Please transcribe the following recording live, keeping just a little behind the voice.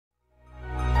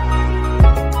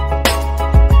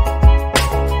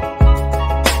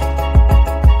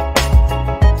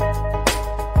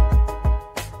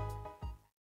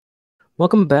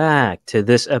Welcome back to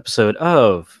this episode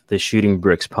of the Shooting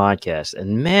Bricks podcast.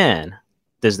 And man,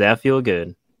 does that feel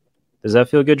good? Does that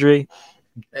feel good, Dre?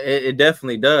 It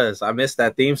definitely does. I missed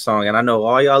that theme song, and I know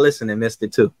all y'all listening missed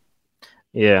it too.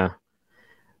 Yeah.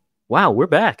 Wow, we're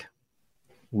back.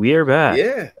 We are back.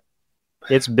 Yeah,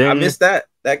 It's I been, missed that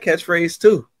catchphrase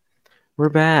too. we're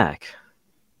back.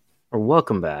 Or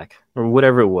welcome back. Or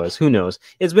whatever it was. Who knows?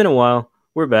 It's been a while.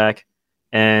 We're back.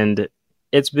 And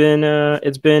it's been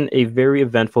a very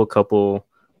eventful couple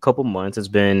months. It's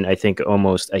been, I think,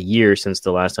 almost a year since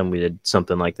the last time we did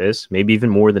something like this, maybe even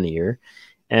more than a year.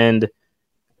 And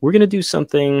we're gonna do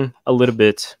something a little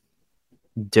bit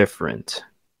different.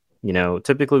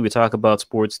 Typically we talk about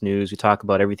sports news, we talk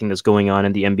about everything that's going on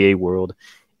in the NBA world,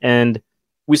 and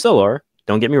we still are.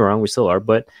 Don't get me wrong, we still are.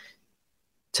 But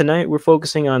tonight we're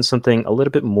focusing on something a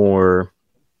little bit more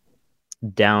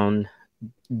down.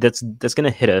 That's gonna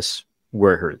hit us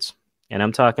where it hurts, and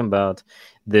I'm talking about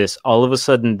this. All of a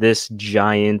sudden, this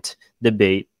giant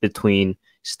debate between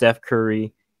Steph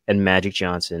Curry and Magic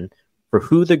Johnson for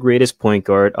who the greatest point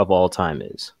guard of all time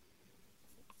is.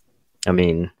 I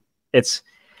mean, it's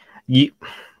you.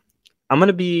 I'm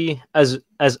gonna be as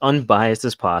unbiased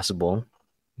as possible,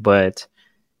 but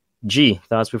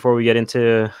thoughts before we get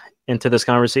into this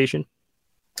conversation?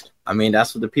 I mean,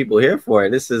 that's what the people here for.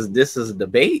 This is a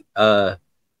debate.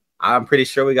 I'm pretty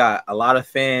sure we got a lot of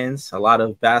fans, a lot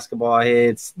of basketball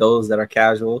heads, those that are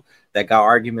casual, that got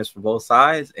arguments from both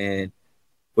sides, and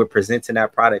we're presenting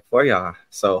that product for y'all.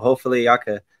 So hopefully y'all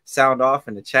can sound off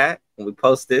in the chat when we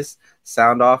post this,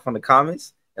 sound off on the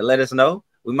comments, and let us know.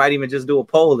 We might even just do a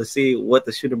poll to see what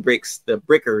the shooting bricks, the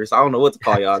brickers, I don't know what to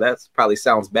call y'all. That probably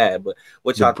sounds bad, but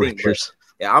what y'all think? But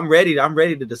yeah, I'm ready. I'm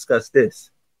ready to discuss this.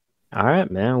 All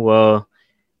right, man. Well,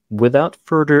 without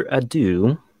further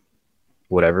ado,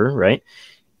 whatever, right?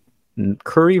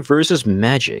 Curry versus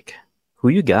Magic. Who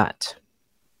you got?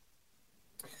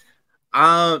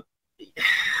 Um,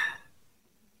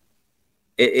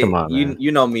 Come on, man.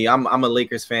 you know me. I'm a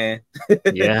Lakers fan.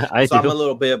 Yeah, I so do.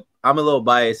 I'm a little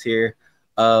biased here.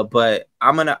 But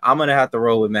I'm gonna have to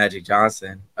roll with Magic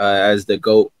Johnson as the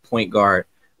GOAT point guard,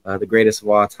 the greatest of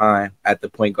all time at the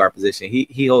point guard position.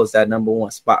 He holds that number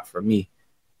one spot for me.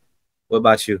 What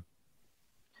about you?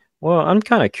 Well, I'm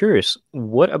kind of curious.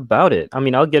 What about it? I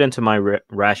mean, I'll get into my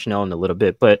rationale in a little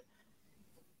bit, but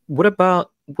what about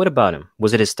him?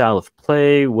 Was it his style of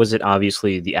play? Was it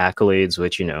obviously the accolades,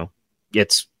 which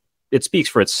it's it speaks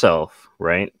for itself,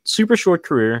 right? Super short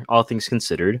career, all things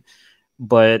considered,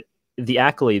 but the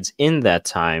accolades in that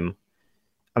time.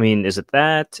 I mean, is it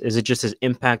that? Is it just his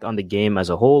impact on the game as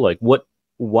a whole? Like, what?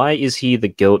 Why is he the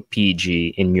GOAT PG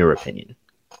in your opinion?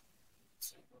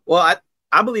 Well,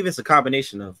 I believe it's a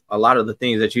combination of a lot of the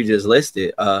things that you just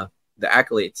listed. The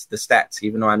accolades, the stats.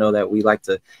 Even though I know that we like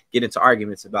to get into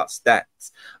arguments about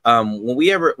stats.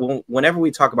 Whenever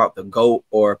we talk about the GOAT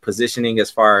or positioning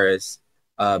as far as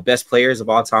best players of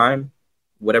all time,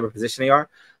 whatever position they are,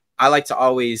 I like to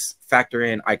always factor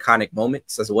in iconic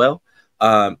moments as well.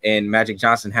 And Magic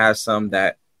Johnson has some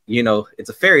that, it's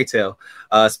a fairy tale,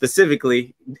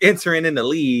 specifically entering in the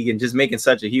league and just making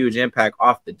such a huge impact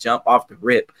off the jump, off the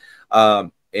rip.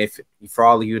 If for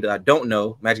all of you that don't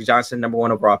know, Magic Johnson, number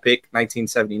one overall pick,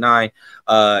 1979,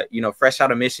 fresh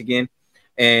out of Michigan,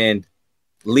 and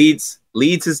leads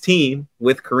his team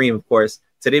with Kareem, of course,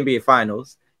 to the NBA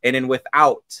Finals. And then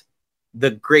without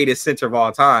the greatest center of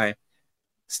all time,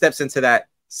 steps into that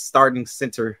starting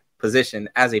center position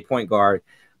as a point guard,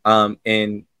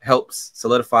 and helps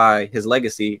solidify his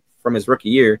legacy from his rookie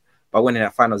year by winning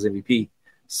that Finals MVP.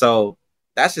 So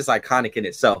that's just iconic in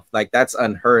itself. Like, that's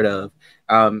unheard of.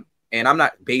 And I'm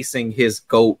not basing his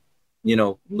GOAT,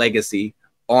 legacy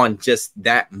on just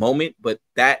that moment, but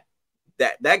that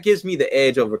gives me the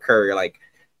edge over Curry. Like,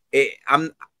 I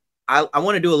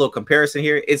want to do a little comparison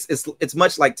here. It's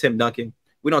much like Tim Duncan.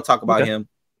 We don't talk about him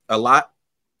a lot,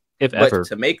 if ever.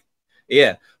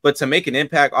 But to make an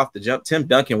impact off the jump, Tim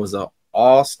Duncan was an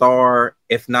all-star,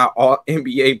 if not all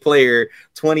NBA player,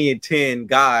 2010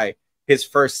 guy his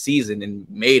first season, and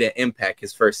made an impact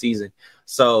his first season.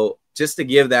 So just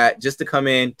to come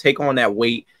in, take on that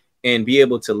weight, and be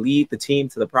able to lead the team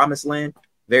to the promised land,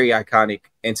 very iconic.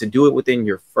 And to do it within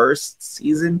your first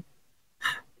season.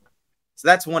 So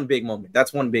that's one big moment.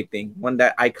 That's one big thing.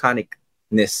 That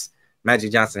iconicness.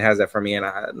 Magic Johnson has that for me, and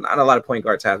not a lot of point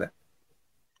guards have that.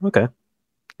 Okay.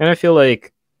 And I feel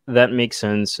like that makes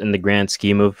sense in the grand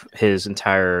scheme of his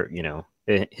entire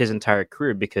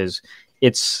career, because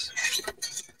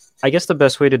I guess the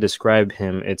best way to describe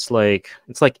him, it's like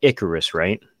Icarus,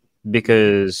 right?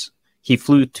 Because he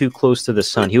flew too close to the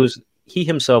sun. He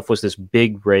himself was this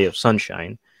big ray of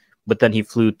sunshine, but then he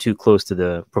flew too close to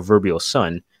the proverbial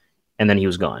sun, and then he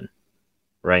was gone,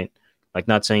 right? Like,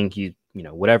 not saying he,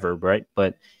 whatever, right?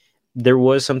 But there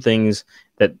was some things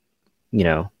that,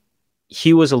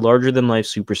 he was a larger than life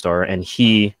superstar, and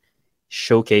he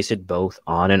showcased it both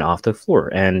on and off the floor.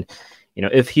 And,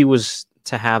 if he was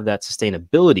to have that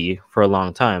sustainability for a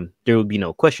long time, there would be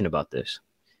no question about this.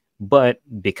 But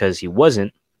because he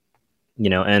wasn't,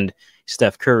 and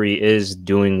Steph Curry is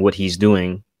doing what he's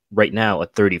doing right now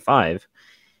at 35,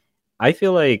 I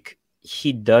feel like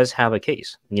he does have a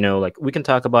case. Like, we can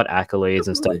talk about accolades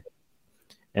and stuff,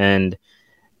 and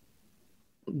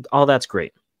all that's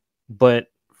great. But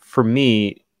for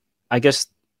me, I guess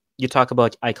you talk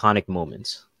about iconic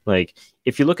moments. Like,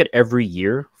 if you look at every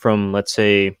year from, let's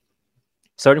say,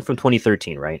 starting from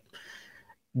 2013, right?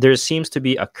 There seems to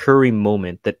be a Curry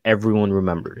moment that everyone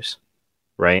remembers,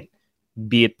 right?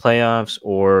 Be it playoffs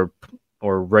or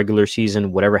regular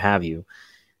season, whatever have you.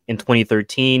 In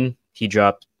 2013, he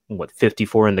dropped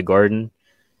 54 in the Garden.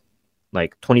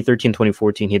 Like 2013,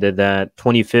 2014, he did that.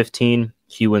 2015,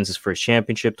 he wins his first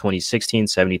championship. 2016,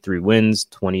 73 wins.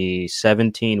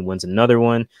 2017, wins another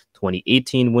one.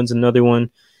 2018, wins another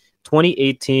one.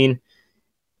 2018,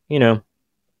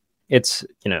 it's,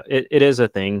 it is a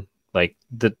thing. Like,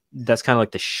 that's kind of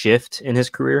like the shift in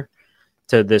his career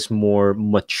to this more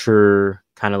mature,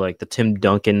 kind of like the Tim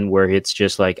Duncan, where it's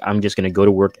just like, I'm just going to go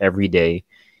to work every day.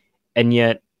 And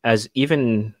yet, as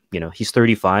even, he's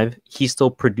 35, he's still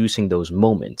producing those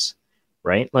moments,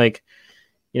 right? Like,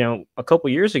 a couple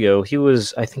years ago, he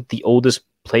was, I think, the oldest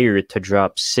player to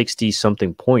drop 60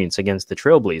 something points against the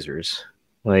Trailblazers,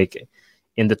 like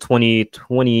in the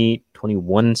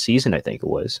 2020-21 season, I think it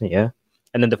was. Yeah.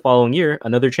 And then the following year,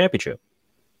 another championship,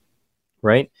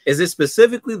 right? Is it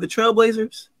specifically the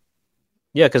Trailblazers?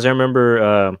 Yeah, because I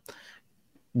remember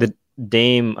the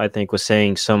Dame, I think, was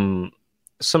saying some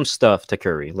stuff to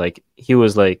Curry. Like, he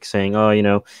was like saying,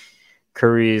 oh,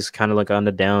 Curry's kind of like on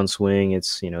the downswing.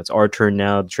 It's, it's our turn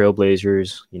now, the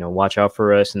Trailblazers, watch out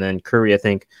for us. And then Curry, I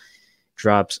think,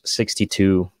 drops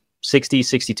 60,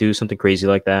 62, something crazy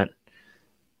like that.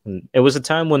 And it was a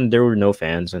time when there were no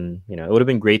fans, and, it would have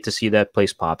been great to see that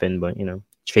place pop in, but,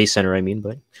 Chase Center, I mean,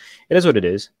 but it is what it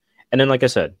is. And then, like I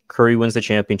said, Curry wins the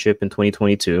championship in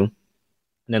 2022. And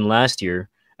then last year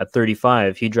at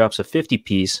 35, he drops a 50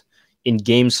 piece in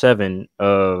game 7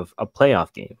 of a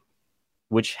playoff game,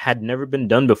 which had never been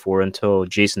done before until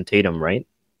Jason Tatum, right?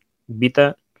 Beat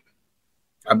that?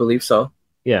 I believe so.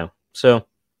 Yeah. So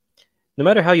no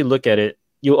matter how you look at it,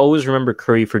 you'll always remember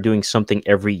Curry for doing something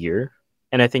every year.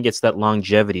 And I think it's that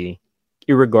longevity,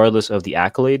 irregardless of the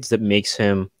accolades, that makes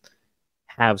him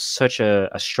have such a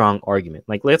strong argument.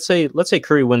 Like, let's say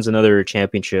Curry wins another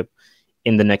championship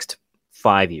in the next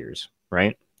 5 years,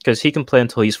 right? Because he can play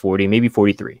until he's 40, maybe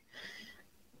 43.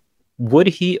 Would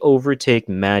he overtake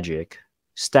Magic,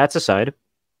 stats aside,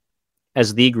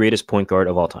 as the greatest point guard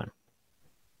of all time?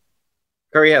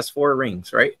 Curry has 4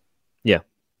 rings, right? Yeah.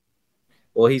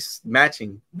 Well, he's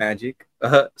matching Magic.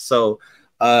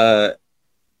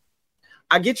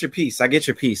 I get your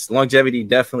piece. Longevity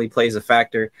definitely plays a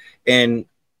factor, and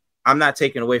I'm not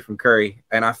taking away from Curry.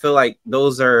 And I feel like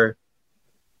those are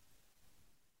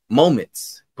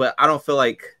moments, but I don't feel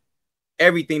like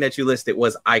everything that you listed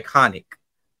was iconic.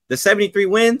 The 73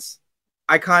 wins,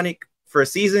 iconic for a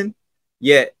season,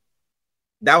 yet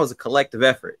that was a collective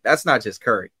effort. That's not just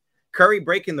Curry. Curry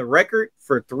breaking the record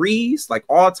for threes, like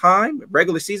all time,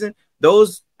 regular season,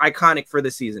 those iconic for the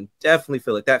season. Definitely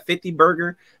feel it. That 50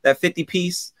 burger, that 50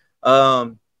 piece,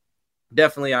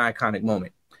 definitely an iconic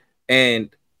moment.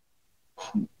 And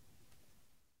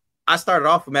I started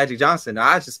off with Magic Johnson.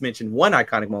 I just mentioned one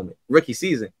iconic moment, rookie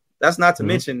season. That's not to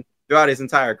mention throughout his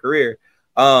entire career.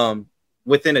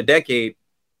 Within a decade,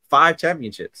 5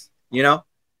 championships,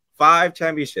 5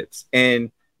 championships.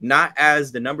 And not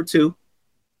as the number 2,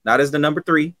 not as the number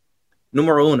 3,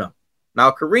 numero uno.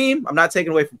 Now, Kareem, I'm not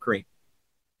taking away from Kareem.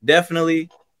 Definitely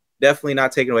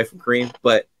not taking away from Kareem.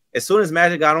 But as soon as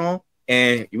Magic got on,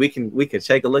 and we can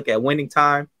take a look at winning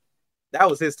time, that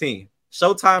was his team.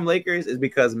 Showtime Lakers is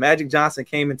because Magic Johnson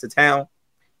came into town.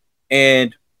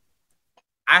 And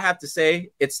I have to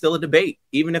say, it's still a debate.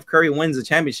 Even if Curry wins a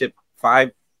championship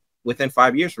within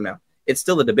 5 years from now, it's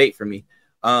still a debate for me.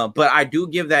 But I do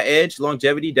give that edge,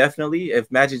 longevity, definitely.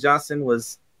 If Magic Johnson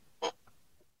was,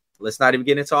 let's not even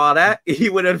get into all that, he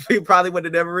probably would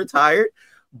have never retired.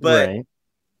 But right.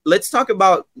 Let's talk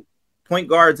about point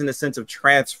guards in the sense of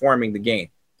transforming the game.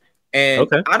 And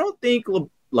okay. I don't think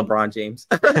LeBron James,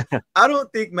 I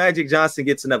don't think Magic Johnson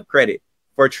gets enough credit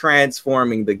for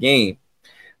transforming the game.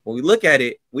 When we look at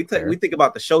it, we think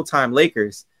about the Showtime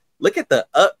Lakers. Look at the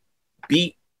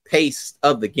upbeat pace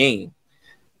of the game.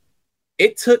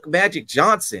 It took Magic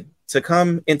Johnson to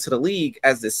come into the league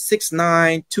as the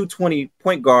 6'9", 220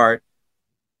 point guard,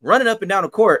 running up and down the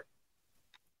court.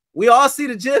 We all see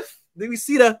the GIF. We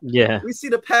see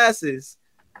the passes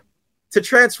to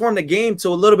transform the game to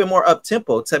a little bit more up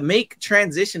tempo, to make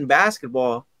transition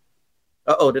basketball.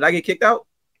 Did I get kicked out?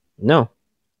 No.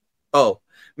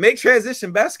 Make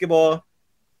transition basketball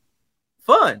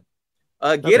fun.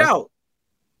 Get out,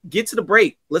 get to the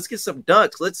break. Let's get some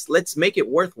dunks. Let's make it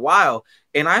worthwhile.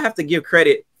 And I have to give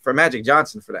credit for Magic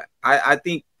Johnson for that. I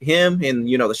think him and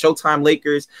the Showtime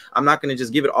Lakers. I'm not going to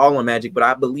just give it all on Magic, but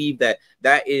I believe that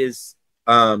is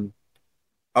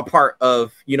a part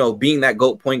of being that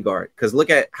GOAT point guard. Because look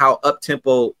at how up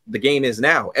tempo the game is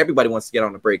now. Everybody wants to get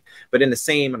on the break, but on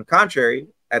the contrary,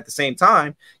 at the same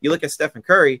time, you look at Stephen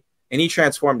Curry, and he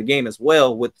transformed the game as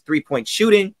well with 3-point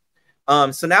shooting.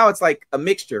 So now it's like a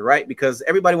mixture, right? Because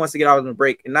everybody wants to get out on the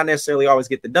break and not necessarily always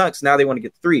get the dunks. Now they want to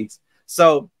get the threes.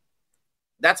 So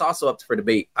that's also up for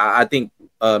debate. I think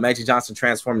Magic Johnson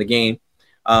transformed the game.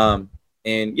 And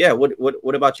yeah,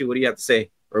 what about you? What do you have to say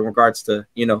in regards to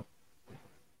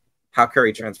how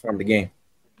Curry transformed the game?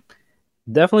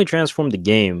 Definitely transformed the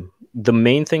game. The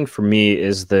main thing for me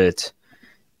is that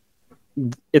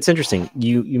it's interesting.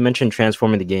 You mentioned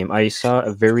transforming the game. I saw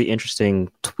a very interesting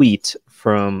tweet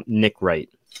from Nick Wright,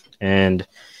 and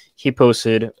he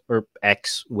posted, or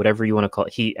X, whatever you want to call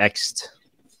it. He X'd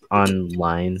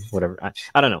online, whatever.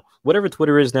 I don't know. Whatever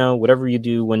Twitter is now, whatever you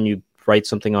do when you write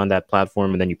something on that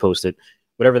platform and then you post it,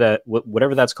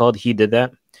 whatever that's called, he did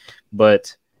that.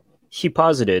 But he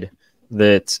posited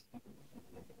that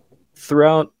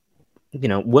throughout,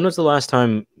 when was the last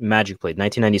time Magic played?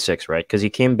 1996, right? Because he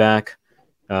came back.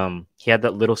 He had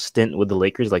that little stint with the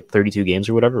Lakers, like 32 games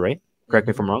or whatever, right? Correct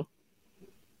me if I'm wrong.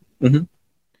 Mm-hmm.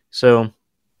 So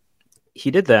he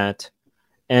did that,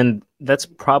 and that's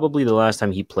probably the last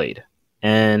time he played.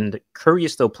 And Curry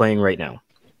is still playing right now.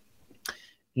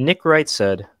 Nick Wright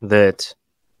said that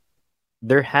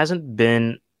there hasn't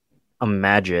been a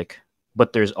Magic,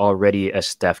 but there's already a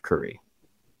Steph Curry.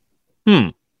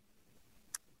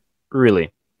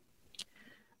 Really?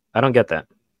 I don't get that.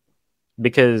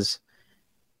 Because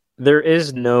there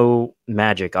is no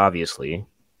Magic, obviously.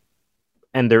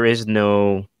 And there's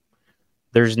no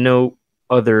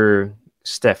other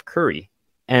Steph Curry.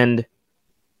 And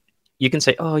you can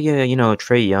say, oh, yeah,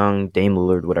 Trae Young, Dame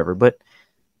Lillard, whatever. But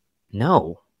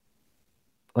no.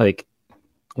 Like,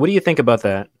 what do you think about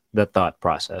that thought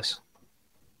process?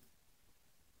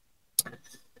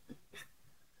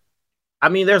 I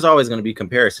mean, there's always going to be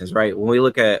comparisons, right? When we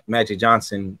look at Magic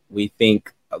Johnson, we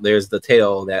think there's the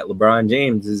tale that LeBron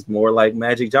James is more like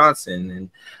Magic Johnson and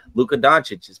Luka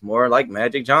Doncic is more like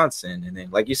Magic Johnson. And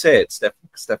then, like you said,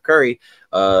 Steph Curry,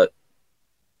 Trae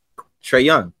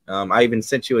Young. I even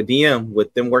sent you a DM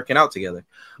with them working out together.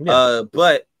 Yeah.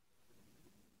 But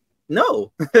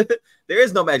no, there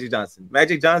is no Magic Johnson.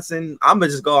 Magic Johnson, I'm going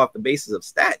to just go off the basis of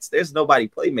stats. There's nobody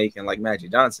playmaking like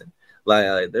Magic Johnson.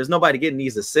 Like there's nobody getting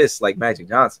these assists like Magic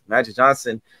Johnson. Magic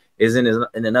Johnson is in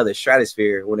another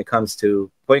stratosphere when it comes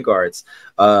to point guards.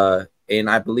 And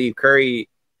I believe Curry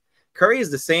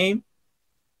is the same.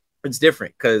 It's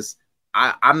different because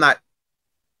I'm not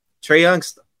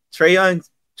Trae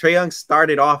Young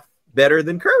started off better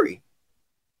than Curry,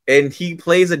 and he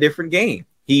plays a different game.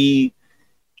 He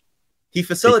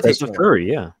facilitates more.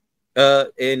 Curry, yeah.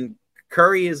 And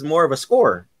Curry is more of a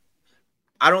scorer.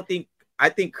 I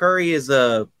think Curry is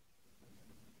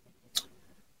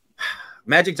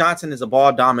Magic Johnson is a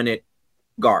ball dominant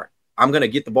guard. I'm going to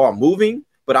get the ball moving,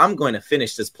 but I'm going to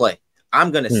finish this play. I'm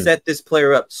going to set this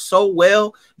player up so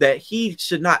well that he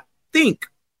should not think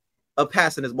of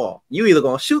passing his ball. You either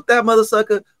going to shoot that mother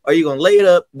sucker or you're going to lay it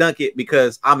up, dunk it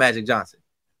because I'm Magic Johnson.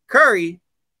 Curry,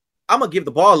 I'm going to give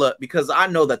the ball up because I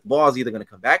know that the ball is either going to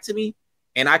come back to me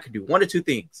and I could do one of two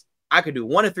things. I could do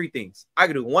one of three things. I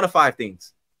could do one of five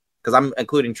things. Because I'm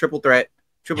including triple threat,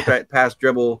 pass,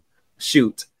 dribble,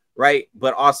 shoot, right?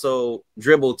 But also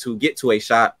dribble to get to a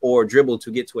shot or dribble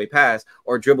to get to a pass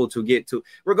or dribble to get to,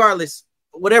 regardless,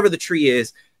 whatever the tree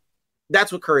is,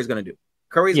 that's what Curry's going to do.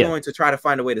 Curry's going to try to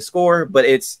find a way to score, but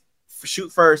it's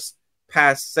shoot first,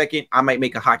 pass second. I might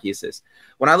make a hockey assist.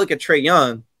 When I look at Trae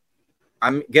Young,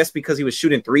 I guess because he was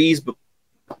shooting threes, but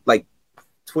like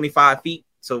 25 feet.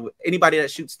 So anybody that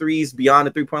shoots threes beyond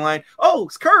the 3-point line, oh,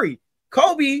 it's Curry.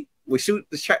 Kobe would shoot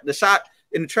the shot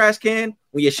in the trash can.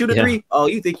 When you shoot a three, oh,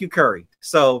 you think you Curry.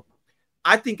 So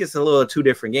I think it's a little two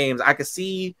different games. I could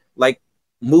see like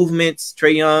movements,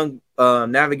 Trae Young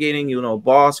navigating,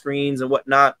 ball screens and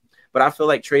whatnot. But I feel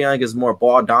like Trae Young is more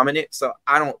ball dominant. So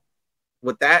I don't,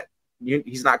 with that,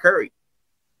 he's not Curry.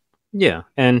 Yeah,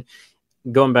 and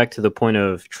going back to the point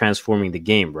of transforming the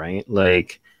game, right?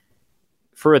 Like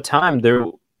for a time there,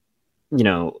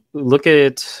 look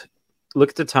at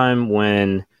the time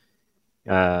when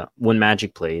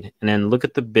Magic played, and then look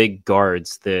at the big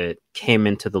guards that came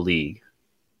into the league,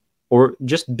 or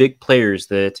just big players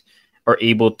that are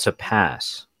able to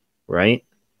pass, right?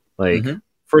 Like Hmm.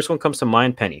 first one comes to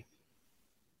mind, Penny.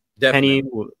 Penny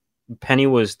Definitely. Penny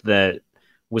was that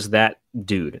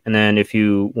dude. And then if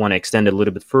you want to extend it a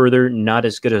little bit further, not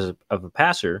as good as of a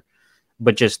passer,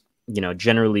 but just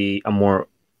generally a more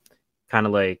kind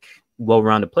of like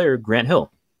well-rounded player, Grant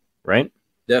Hill, right?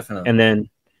 Definitely. And then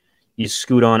you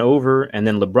scoot on over, and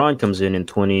then LeBron comes in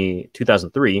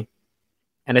 2003,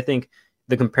 and I think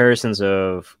the comparisons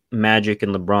of Magic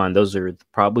and LeBron, those are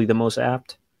probably the most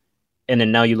apt. And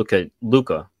then now you look at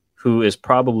Luca, who is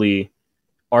probably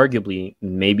arguably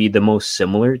maybe the most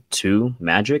similar to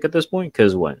Magic at this point,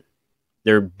 because what,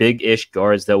 they're big-ish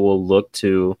guards that will look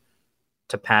to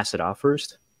pass it off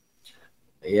first.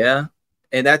 Yeah,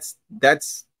 and that's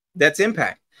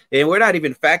impact. And we're not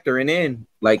even factoring in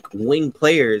like wing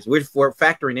players. We're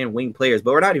factoring in wing players,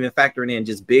 but we're not even factoring in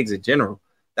just bigs in general.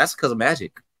 That's because of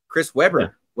Magic. Chris Yeah,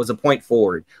 Webber was a point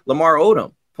forward. Lamar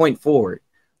Odom, point forward.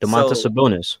 Domantas So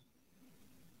Sabonis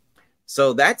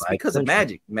so that's by because of extension.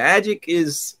 Magic. Magic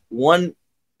is one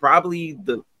probably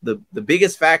the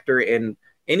biggest factor in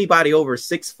anybody over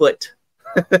 6 foot,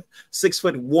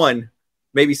 6'1",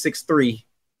 maybe 6'3",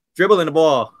 dribbling the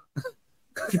ball.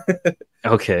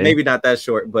 Okay, Maybe not that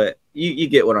short, but you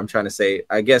get what I'm trying to say.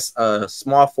 I guess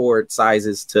small forward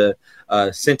sizes to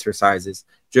center sizes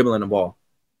dribbling the ball.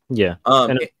 yeah,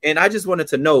 and And I just wanted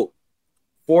to note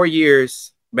 4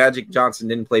 years Magic Johnson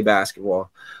didn't play basketball.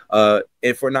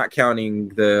 If we're not counting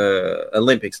the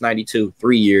Olympics, 92,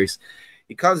 3 years.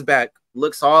 He comes back,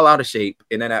 looks all out of shape.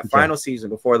 And then that yeah, final season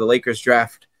before the Lakers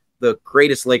draft the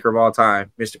greatest Laker of all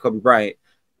time, Mr. Kobe Bryant,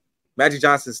 Magic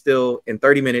Johnson still in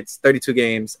 30 minutes, 32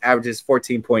 games, averages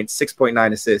 14 points,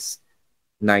 6.9 assists.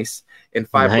 Nice.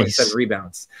 And 5.7 nice.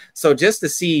 rebounds. So just to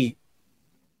see,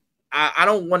 I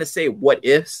don't want to say what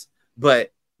ifs,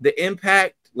 but the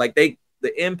impact, the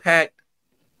impact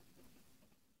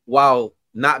while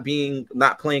not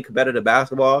playing competitive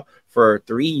basketball for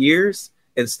 3 years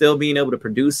and still being able to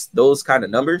produce those kind of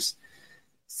numbers,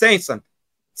 saying something.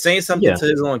 Saying something Yeah, to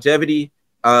his longevity.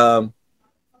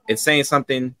 It's saying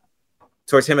something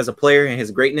towards him as a player and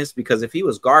his greatness, because if he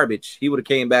was garbage, he would have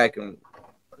came back and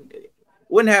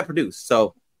wouldn't have produced.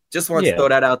 So just wanted to yeah, throw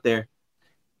that out there.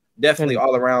 Definitely and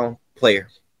all around player.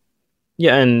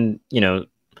 yeah, and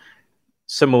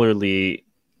similarly,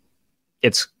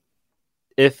 it's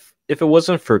if it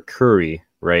wasn't for Curry,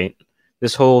 right,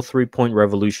 this whole 3-point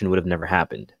revolution would have never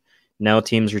happened. Now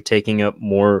teams are taking up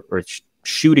more or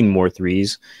shooting more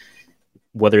threes.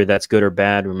 Whether that's good or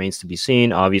bad remains to be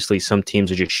seen. Obviously, some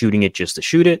teams are just shooting it just to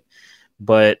shoot it,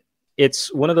 but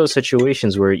it's one of those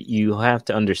situations where you have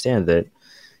to understand that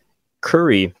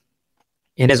Curry,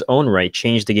 in his own right,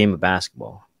 changed the game of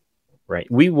basketball. Right,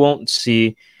 we won't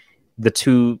see the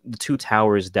two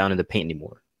towers down in the paint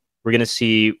anymore. We're gonna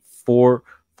see four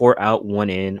out, one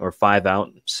in, or five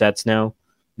out sets now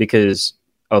because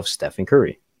of Stephen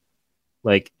Curry.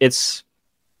 Like, is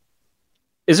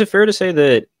it fair to say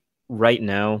that right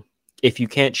now, if you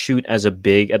can't shoot as a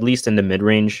big, at least in the mid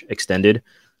range extended,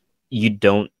 you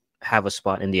don't have a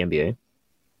spot in the NBA?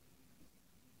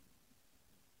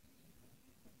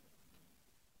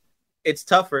 It's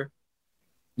tougher.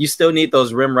 You still need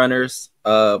those rim runners,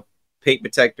 paint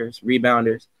protectors,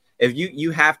 rebounders. If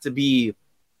you have to be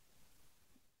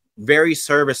very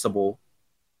serviceable,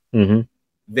 Mm-hmm.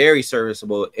 very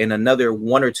serviceable in another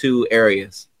one or two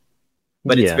areas,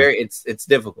 but Yeah, it's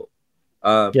difficult.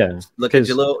 Uh, yeah, Look at because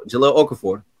Jaleel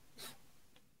Okafor.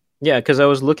 I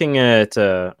was looking at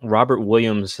Robert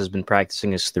Williams has been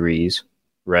practicing his threes,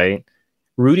 right?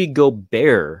 Rudy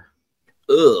Gobert,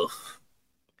 Ugh,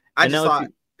 I and just now if saw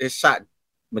you, it shot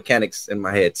mechanics in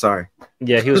my head. Sorry.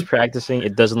 yeah, he was practicing.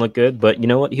 It doesn't look good, but you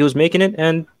know what? He was making it,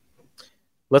 and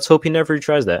let's hope he never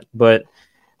tries that. But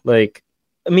like,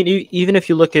 I mean, even if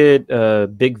you look at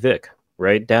Big Vic,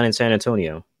 right down in San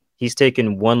Antonio, he's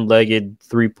taken one-legged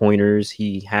three-pointers.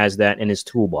 He has that in his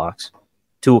toolbox,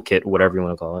 toolkit, whatever you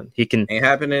want to call it. He can. Ain't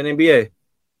happening in NBA.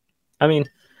 I mean,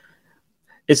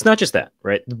 it's not just that,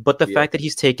 right? But the Yeah. fact that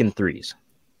he's taken threes,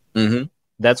 Mm-hmm.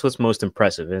 that's what's most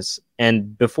impressive. Is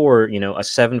and before, a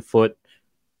 7'4",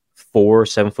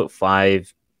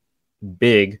 7'5"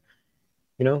 big,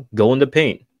 go in the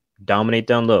paint, dominate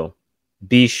down low,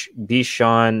 be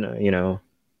Sean,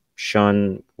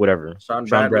 Sean whatever, Sean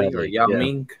Sean Bradley or Bradley. Yao Yeah.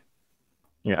 Ming.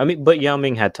 Yeah, I mean, but Yao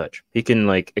Ming had touch. He can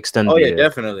like extend Oh yeah, the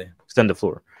definitely. extend the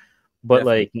floor. But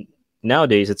Definitely. like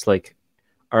nowadays, it's like,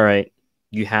 all right,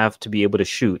 you have to be able to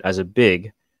shoot as a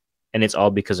big, and it's all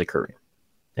because of Curry.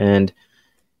 And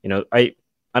I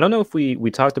don't know if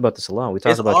we talked about this a lot. We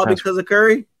talked It's about all because of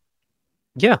Curry.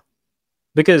 yeah,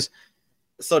 because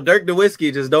So Dirk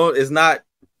Nowitzki just don't is not.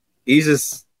 He's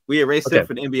just we erased him okay,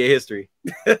 from NBA history.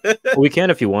 we can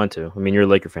if you want to. I mean, you're a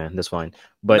Laker fan, that's fine.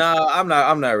 But No, I'm not.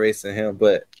 I'm not erasing him.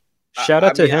 But shout I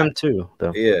out to mean, him too,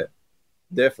 though. yeah,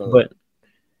 definitely. But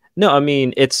no, I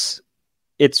mean it's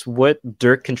what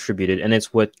Dirk contributed and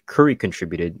it's what Curry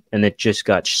contributed, and it just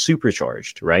got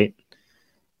supercharged, right?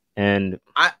 And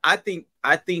I think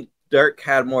Dirk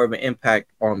had more of an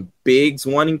impact on bigs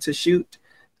wanting to shoot.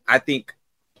 I think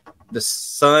the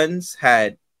Suns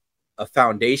had a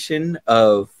foundation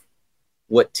of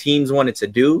what teams wanted to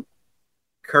do.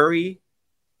 Curry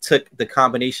took the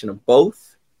combination of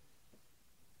both,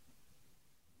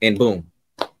 and boom,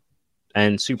 he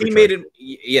made supercharged. it.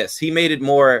 Yes, he made it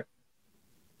more.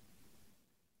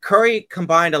 Curry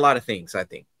combined a lot of things. I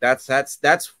think that's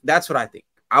what I think.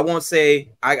 I won't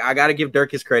say I got to give Dirk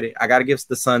his credit. I got to give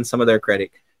the Suns some of their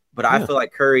credit, but I Yeah. feel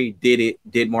like Curry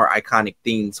did more iconic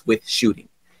things with shooting.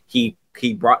 He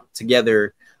brought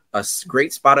together a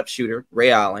great spot up shooter,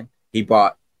 Ray Allen. He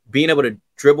brought being able to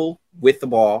dribble with the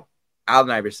ball, Allen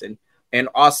Iverson, and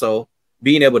also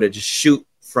being able to just shoot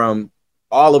from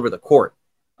all over the court.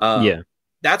 Yeah.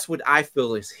 That's what I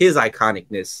feel is his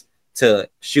iconicness to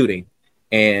shooting.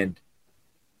 And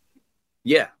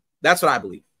yeah, that's what I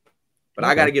believe. But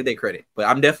I got to give that credit. But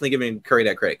I'm definitely giving Curry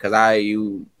that credit because I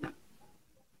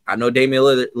know Damian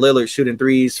Lillard shooting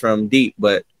threes from deep,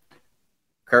 but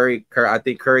Curry, I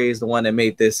think Curry is the one that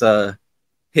made this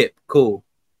hip cool.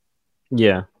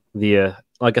 Yeah. The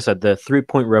like I said, the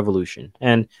 3-point revolution.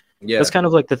 And Yeah. that's kind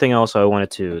of like the thing also I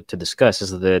wanted to discuss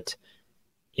is that,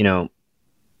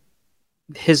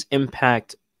 his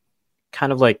impact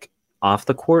kind of like off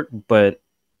the court, but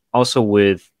also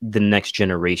with the next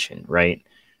generation, right?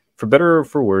 For better or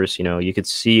for worse, you could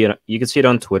see it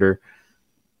on Twitter,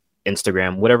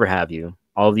 Instagram, whatever have you.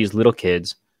 All of these little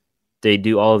kids, they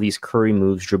do all of these Curry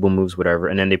moves, dribble moves, whatever,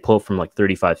 and then they pull from like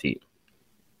 35 feet.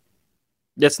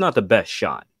 That's not the best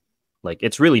shot. Like,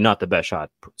 it's really not the best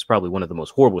shot. It's probably one of the most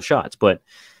horrible shots, but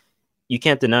you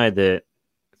can't deny that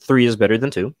 3 is better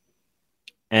than 2.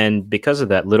 And because of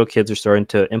that, little kids are starting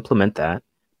to implement that.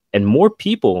 And more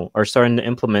people are starting to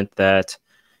implement that,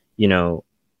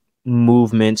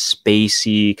 movement,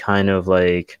 spacey, kind of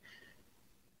like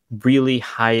really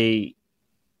high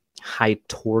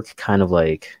torque kind of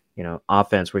like,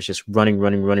 offense where it's just running,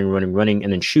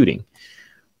 and then shooting.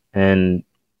 And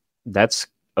that's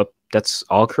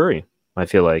all Curry, I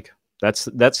feel like.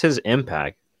 That's his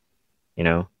impact,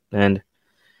 and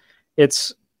it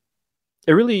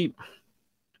really,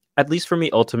 at least for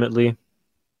me, ultimately,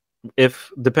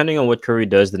 if depending on what Curry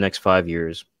does the next 5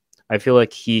 years, I feel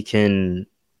like he can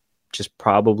just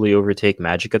probably overtake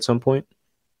Magic at some point.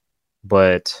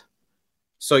 But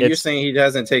so you're saying he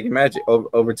hasn't taken Magic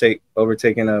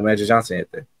overtaken Magic Johnson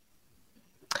yet? Then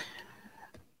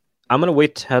I'm gonna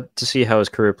wait to see how his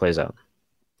career plays out.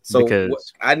 So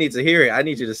I need to hear it. I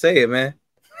need you to say it, man.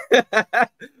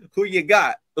 Who you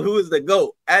got? Who is the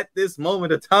GOAT at this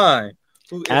moment of time?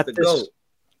 Who is the GOAT?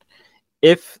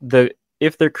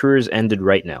 If their careers ended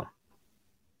right now,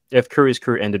 if Curry's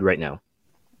career ended right now,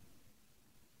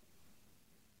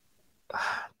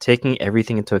 taking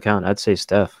everything into account, I'd say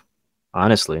Steph.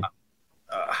 Honestly.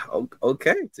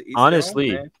 Okay.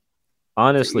 Honestly,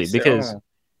 because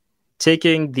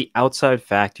taking the outside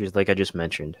factors, like I just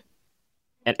mentioned,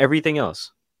 and everything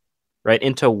else, right,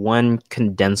 into one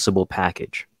condensable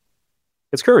package,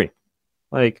 it's Curry.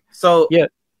 Like, so yeah.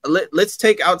 Let's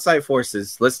take outside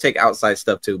forces. Let's take outside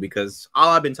stuff too, because all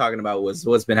I've been talking about was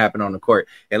what's been happening on the court.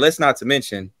 And let's not to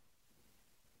mention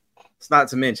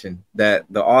that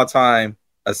the all-time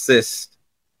assist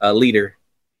leader,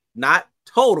 not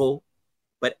total,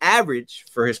 but average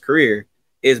for his career,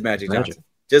 is Magic Johnson.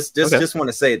 Just want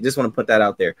to say it. Just want to put that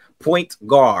out there. Point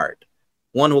guard.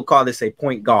 One will call this a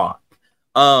point guard.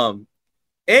 And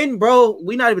bro,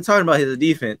 we're not even talking about his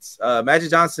defense. Magic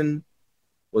Johnson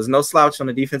was no slouch on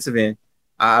the defensive end.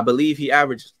 I believe he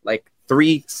averaged like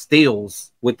 3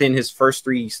 steals within his first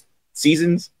 3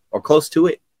 seasons or close to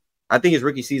it. I think his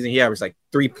rookie season, he averaged like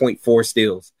 3.4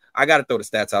 steals. I got to throw the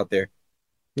stats out there.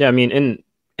 Yeah, I mean,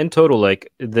 in total,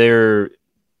 like, their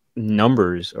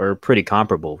numbers are pretty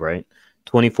comparable, right?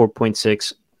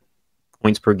 24.6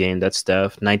 points per game, that's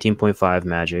Steph. 19.5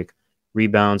 Magic.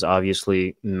 Rebounds,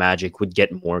 obviously, Magic would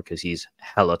get more because he's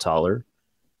hella taller.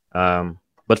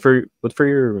 But for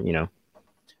your,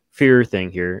 fear thing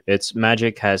here. It's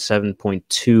Magic has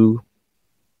 7.2,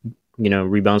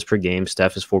 rebounds per game.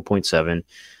 Steph is 4.7.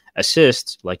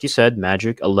 Assists, like you said,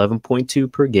 Magic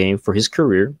 11.2 per game for his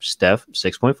career. Steph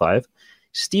 6.5.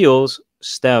 Steals,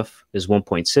 Steph is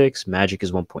 1.6. Magic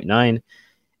is 1.9.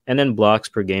 And then blocks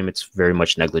per game, it's very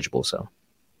much negligible. So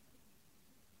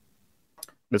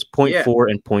it's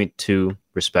 0.4 and 0.2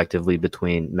 respectively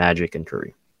between Magic and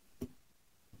Curry.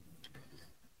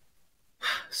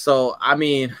 So I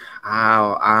mean,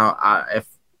 if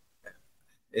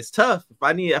it's tough, if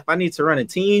I need to run a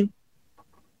team,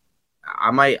 I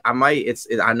might.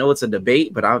 I know it's a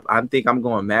debate, but I think I'm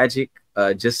going Magic,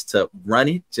 just to run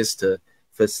it, just to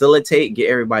facilitate, get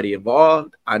everybody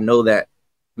involved. I know that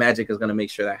Magic is going to make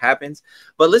sure that happens.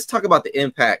 But let's talk about the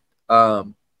impact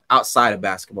outside of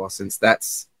basketball, since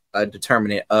that's a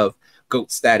determinant of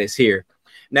GOAT status here.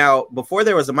 Now, before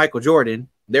there was a Michael Jordan,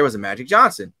 there was a Magic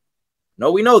Johnson.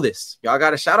 No, we know this. Y'all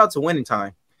got a shout out to Winning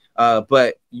Time.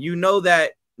 But you know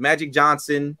that Magic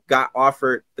Johnson got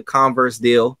offered the Converse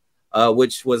deal,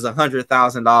 which was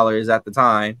 $100,000 at the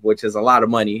time, which is a lot of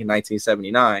money in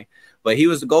 1979. But he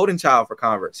was the golden child for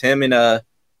Converse. Him and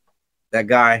that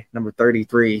guy, number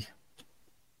 33,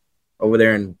 over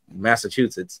there in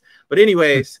Massachusetts. But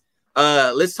anyways,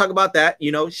 let's talk about that.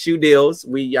 Shoe deals.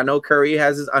 I know Curry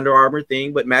has his Under Armour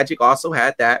thing, but Magic also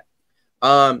had that.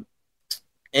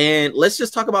 And let's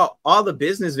just talk about all the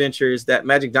business ventures that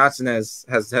Magic Johnson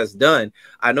has done.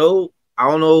 I don't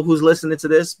know who's listening to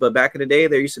this, but back in the day,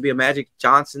 there used to be a Magic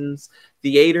Johnson's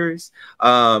Theaters.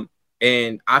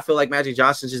 And I feel like Magic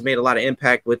Johnson just made a lot of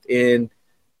impact within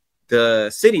the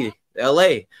city,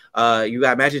 LA. You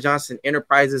got Magic Johnson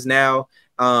Enterprises now.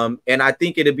 And I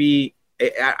think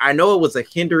I know it was a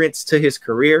hindrance to his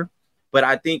career, but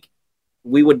I think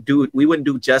we wouldn't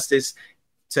do justice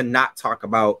to not talk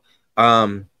about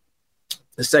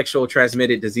the sexual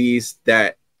transmitted disease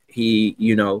that he,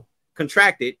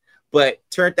 contracted, but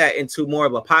turned that into more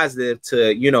of a positive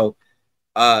to,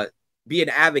 be an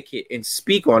advocate and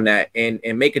speak on that and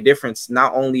make a difference,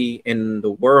 not only in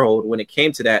the world when it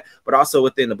came to that, but also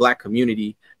within the Black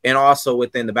community and also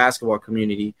within the basketball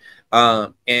community.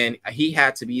 And he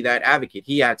had to be that advocate.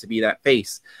 He had to be that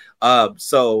face.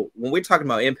 So when we're talking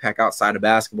about impact outside of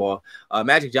basketball,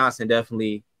 Magic Johnson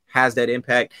definitely has that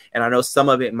impact. And I know some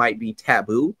of it might be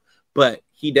taboo, but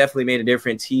he definitely made a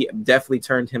difference. He definitely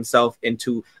turned himself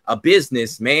into a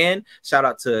businessman. Shout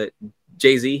out to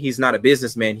Jay-Z. He's not a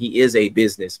businessman. He is a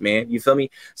businessman. You feel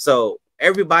me? So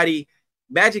everybody,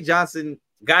 Magic Johnson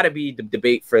got to be the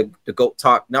debate for the GOAT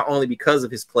talk, not only because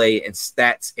of his play and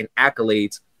stats and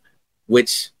accolades,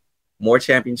 which more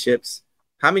championships.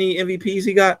 How many MVPs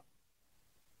he got?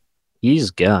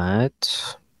 He's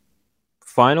got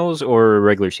finals or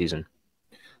regular season?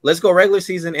 Let's go regular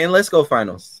season and let's go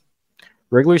finals.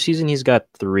 Regular season, he's got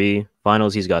 3.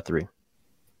 Finals, he's got 3.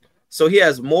 So he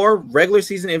has more regular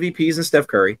season MVPs than Steph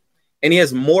Curry, and he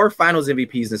has more finals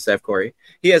MVPs than Steph Curry.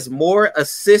 He has more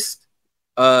assists,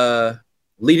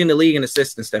 leading the league in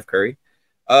assists than Steph Curry.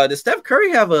 Does Steph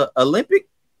Curry have a Olympic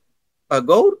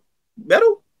gold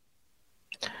medal?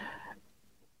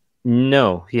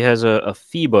 No, he has a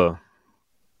FIBA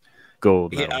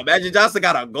gold medal. Yeah, Magic Johnson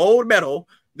got a gold medal.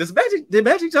 Did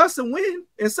Magic Johnson win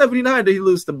in '79? Did he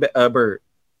lose to Bird?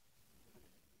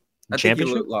 I think he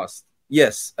lost.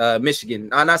 Yes, Michigan.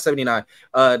 Not '79.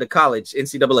 The college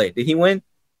NCAA. Did he win?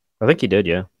 I think he did.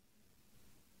 Yeah.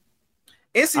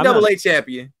 NCAA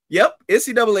champion. Yep,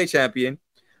 NCAA champion.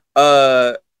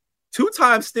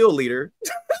 2-time steal leader.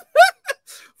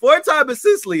 4-time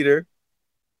assist leader.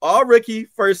 All rookie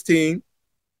first team.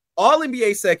 All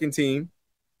NBA second team.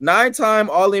 9-time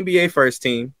All NBA first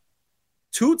team.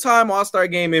 2-time All-Star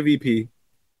Game MVP.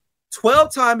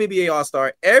 12-time NBA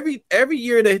All-Star. Every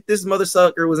year that this mother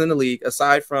sucker was in the league,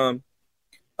 aside from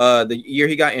the year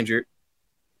he got injured.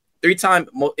 3-time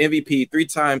MVP,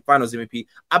 3-time Finals MVP.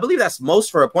 I believe that's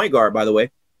most for a point guard, by the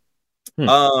way.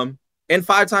 And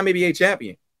 5-time NBA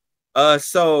champion.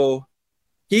 So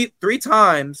he 3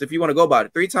 times, if you want to go about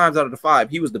it, 3 times out of the 5,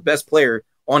 he was the best player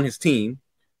on his team.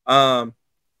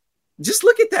 Just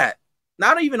look at that.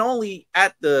 Not even only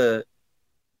at the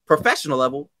professional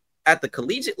level, at the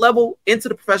collegiate level, into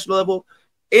the professional level,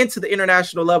 into the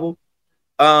international level,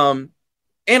 and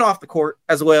off the court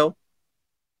as well.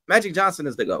 Magic Johnson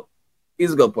is the GOAT.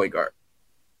 He's a GOAT point guard.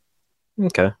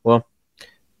 Okay, well,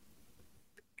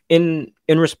 in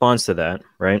response to that,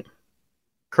 right?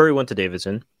 Curry went to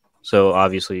Davidson, so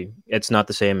obviously it's not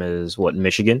the same as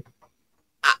Michigan.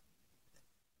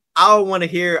 I don't want to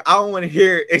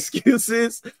hear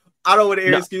excuses. I don't want to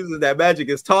hear excuses that Magic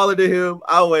is taller than him.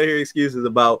 I don't want to hear excuses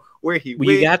about where he went.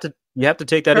 You have to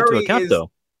take that into account,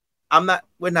 though. I'm not.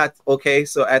 We're not okay.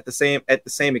 So at the same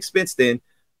expense, then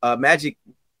Magic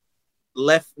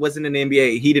wasn't in the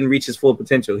NBA. He didn't reach his full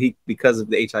potential. Because of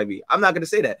the HIV. I'm not going to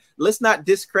say that. Let's not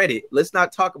discredit. Let's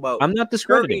not talk about. I'm not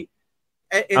discrediting.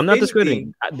 I'm not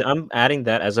discrediting. I'm adding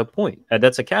that as a point.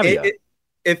 That's a caveat.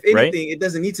 If anything, it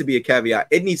doesn't need to be a caveat.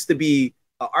 It needs to be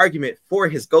an argument for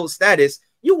his GOAT status.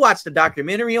 You watched the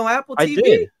documentary on Apple TV. I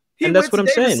did. And that's what I'm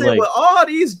saying. Like, with all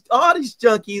these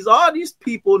junkies, all these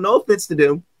people, no offense to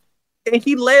them, and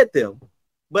he led them.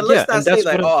 But let's not say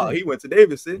like, he went to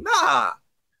Davidson. Nah.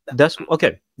 That's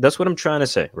okay. That's what I'm trying to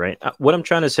say, right? What I'm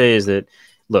trying to say is that,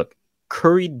 look,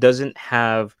 Curry doesn't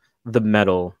have the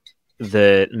medal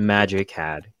that Magic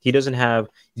had. He doesn't have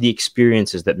the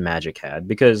experiences that Magic had,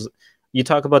 because you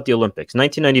talk about the Olympics,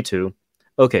 1992.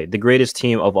 Okay, the greatest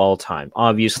team of all time.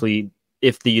 Obviously,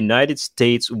 if the United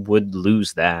States would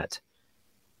lose that,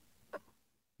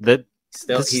 he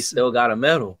still got a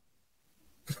medal.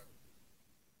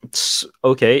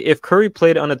 Okay, if Curry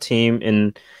played on a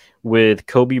team with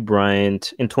Kobe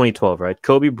Bryant in 2012, right?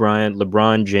 Kobe Bryant,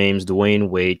 LeBron James, Dwayne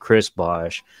Wade, Chris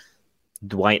Bosh,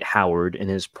 Dwight Howard in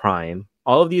his prime,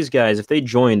 all of these guys, if they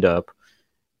joined up,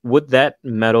 would that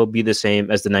medal be the same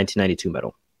as the 1992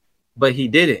 medal? But he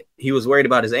didn't. He was worried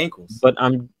about his ankles. But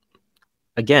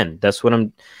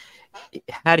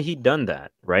had he done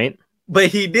that, right? But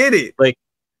he did it. Like,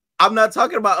 I'm not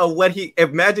talking about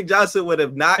if Magic Johnson would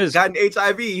have not gotten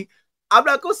HIV, I'm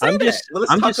not going to say that. But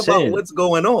let's talk about what's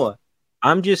going on.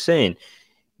 I'm just saying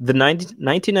the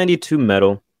 1992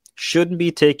 medal shouldn't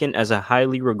be taken as a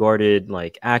highly regarded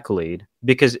like accolade,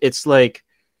 because it's like,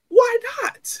 why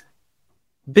not?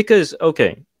 Because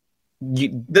the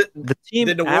team,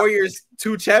 the Warriors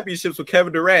 2 championships with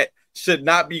Kevin Durant should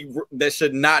not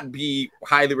be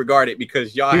highly regarded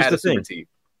because y'all had a super team.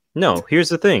 No, here's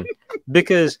the thing.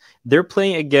 Because they're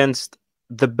playing against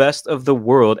the best of the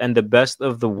world, and the best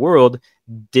of the world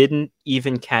didn't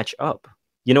even catch up.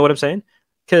 You know what I'm saying?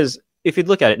 Because if you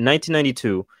look at it,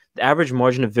 1992, the average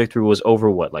margin of victory was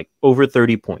over over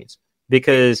 30 points.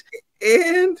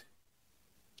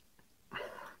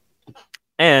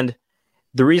 And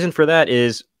the reason for that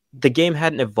is the game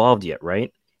hadn't evolved yet,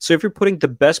 right? So if you're putting the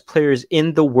best players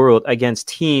in the world against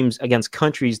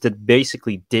countries that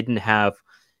basically didn't have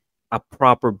a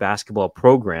proper basketball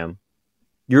program,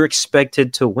 you're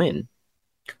expected to win.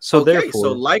 So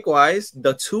likewise,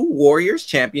 the 2 Warriors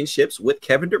championships with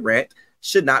Kevin Durant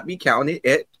should not be counted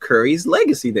at Curry's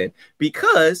legacy then,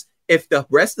 because if the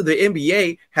rest of the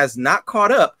NBA has not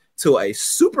caught up to a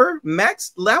super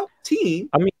maxed out team,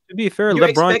 I mean, to be fair,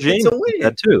 LeBron James did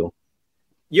that too.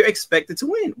 You're expected to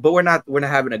win, but we're not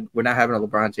having a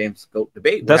LeBron James GOAT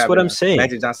debate. That's what I'm saying.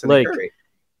 Magic Johnson and Curry.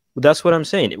 That's what I'm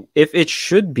saying. If it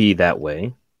should be that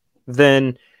way,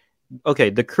 then okay,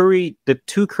 the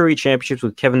 2 Curry championships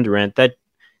with Kevin Durant, that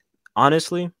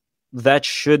honestly, that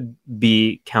should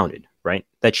be counted, right?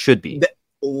 That should be.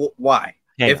 Why?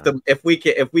 If we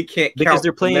can't because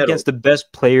they're playing against the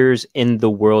best players in the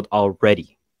world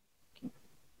already.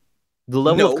 The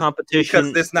level of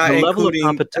competition,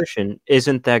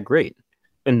 isn't that great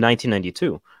in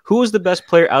 1992. Who was the best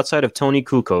player outside of Tony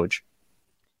Kukoc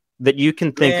that you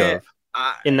can think of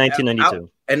in 1992?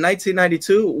 In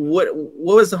 1992, what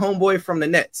was the homeboy from the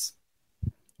Nets?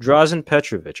 Drazen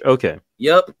Petrovic. Okay.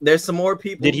 Yep. There's some more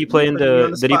people. Did he play in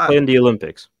the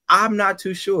Olympics? I'm not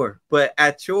too sure, but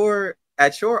at your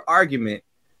argument,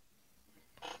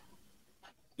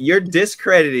 you're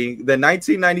discrediting the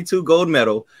 1992 gold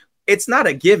medal. It's not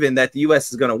a given that the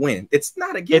U.S. is going to win. It's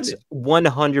not a given. It's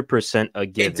 100% a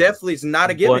given. It definitely is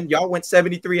not a given. Y'all went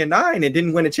 73-9 and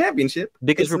didn't win a championship.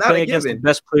 Because we're playing against the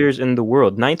best players in the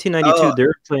world. 1992,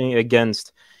 they're playing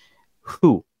against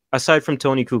who? Aside from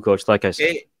Tony Kukoc, like I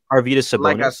said, Arvydas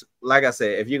Sabonis. Like I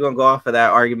said, if you're going to go off of that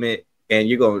argument and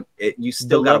you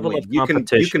still got to win. You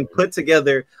can put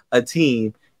together a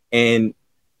team and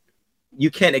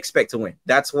you can't expect to win.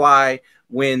 That's why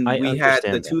when we had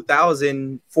the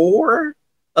 2004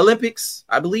 Olympics,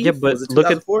 I believe. Yeah, but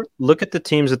look at the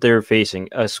teams that they're facing.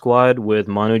 A squad with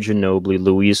Manu Ginobili,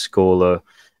 Luis Scola,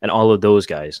 and all of those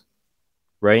guys,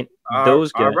 right?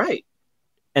 Those guys, right?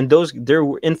 And there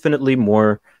were infinitely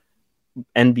more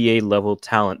NBA level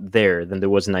talent there than there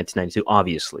was in 1992,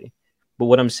 obviously. But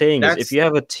what I'm saying is, if you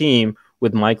have a team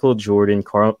with Michael Jordan,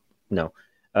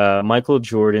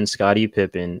 Scottie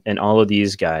Pippen, and all of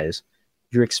these guys,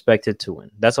 you're expected to win.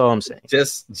 That's all I'm saying.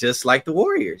 Just like the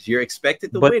Warriors, you're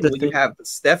expected to win. When you have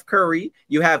Steph Curry,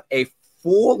 you have a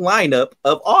full lineup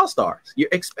of all-stars. You're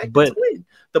expected to win.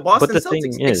 The Boston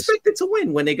Celtics expected to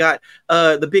win when they got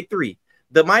the big three.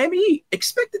 The Miami Heat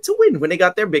expected to win when they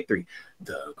got their big three.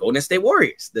 the Golden State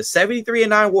Warriors, the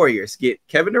 73-9 Warriors get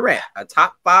Kevin Durant, a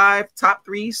top 5, top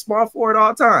 3 small forward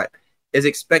all time, is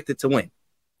expected to win.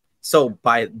 So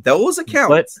by those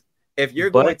accounts, if you're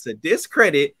going to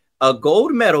discredit a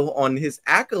gold medal on his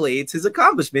accolades, his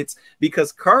accomplishments,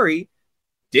 because Curry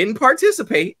didn't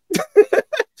participate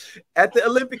at the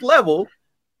Olympic level,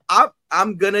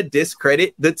 I'm gonna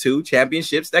discredit the 2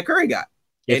 championships that Curry got.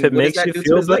 If it makes you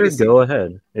feel better, go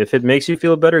ahead. If it makes you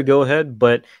feel better, go ahead.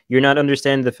 But you're not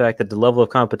understanding the fact that the level of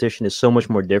competition is so much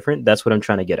more different. That's what I'm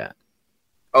trying to get at.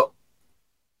 Oh,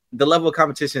 the level of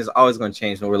competition is always going to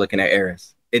change when we're looking at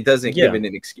eras. It doesn't give it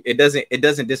an excuse. It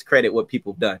doesn't discredit what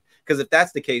people have done. Because if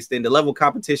that's the case, then the level of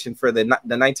competition for the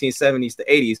 1970s to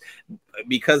 80s,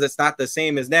 because it's not the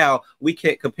same as now, we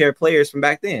can't compare players from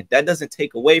back then. That doesn't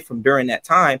take away from during that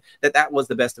time that was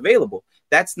the best available.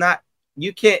 That's not,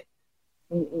 you can't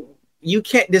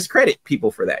discredit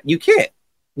people for that. You can't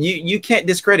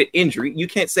discredit injury. You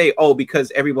can't say, oh,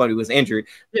 because everybody was injured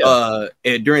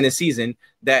during the season,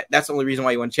 that's the only reason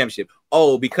why you won a championship.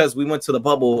 Oh, because we went to the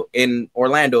bubble in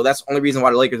Orlando, that's the only reason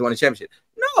why the Lakers won a championship.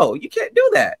 No, you can't do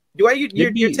that.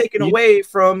 You're taking away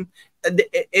from,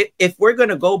 if we're going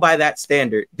to go by that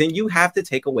standard, then you have to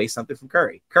take away something from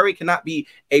Curry. Curry cannot be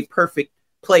a perfect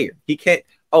player. He can't,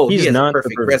 he has a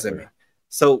perfect resume. Player.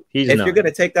 So if you're going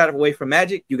to take that away from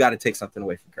Magic, you got to take something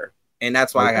away from Curry. And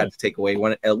that's why I had to take away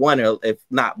one, or if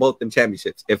not both them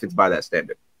championships, if it's by that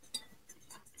standard.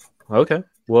 Okay.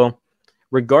 Well,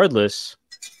 regardless,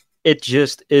 it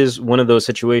just is one of those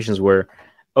situations where,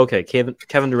 okay, Kevin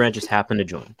Durant just happened to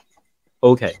join.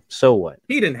 Okay, so what?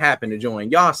 He didn't happen to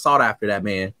join. Y'all sought after that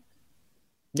man.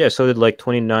 Yeah, so did like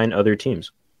 29 other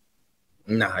teams.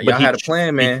 Nah, y'all had a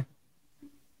plan, man.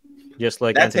 Just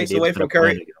like that takes away from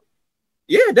Curry.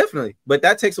 Yeah, definitely. But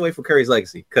that takes away from Curry's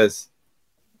legacy because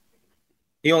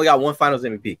he only got one Finals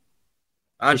MVP.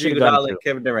 Andre Iguodala and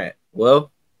Kevin Durant.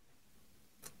 Well,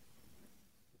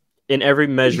 in every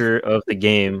measure of the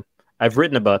game, I've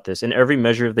written about this. In every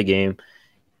measure of the game,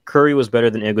 Curry was better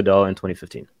than Iguodala in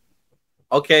 2015.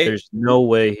 Okay, there's no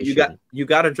way you got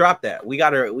to drop that. We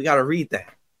got to read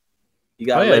that. You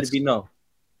got to let it be known.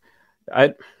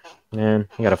 You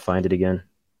got to find it again.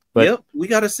 But yep, we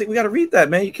got to read that,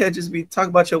 man. You can't just be talking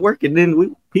about your work and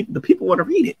then the people want to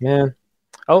read it. Man,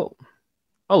 I'll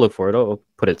look for it. I'll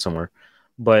put it somewhere.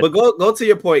 But go to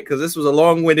your point because this was a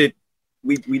long-winded.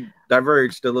 We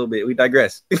diverged a little bit. We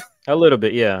digressed a little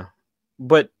bit, yeah.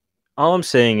 But all I'm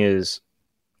saying is,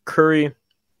 Curry,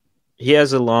 he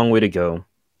has a long way to go.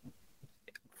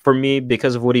 For me,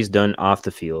 because of what he's done off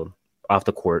the field, off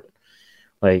the court,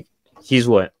 like he's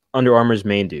what Under Armour's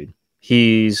main dude.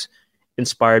 He's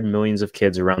inspired millions of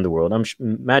kids around the world.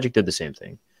 Magic did the same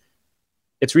thing.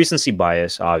 It's recency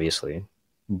bias, obviously,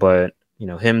 but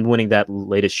him winning that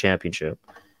latest championship.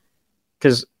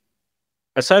 Because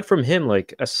aside from him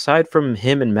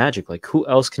and Magic, like who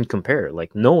else can compare?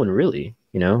 Like no one really,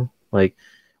 Like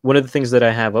one of the things that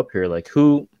I have up here, like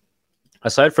who,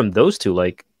 aside from those two,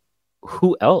 like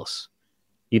who else?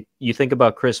 You think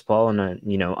about Chris Paul and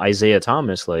Isaiah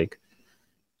Thomas, like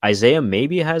Isaiah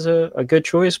maybe has a good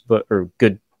choice, or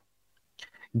good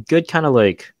kind of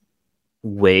like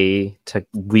way to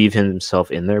weave himself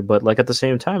in there, but like at the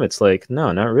same time, it's like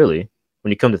no, not really.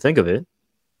 When you come to think of it,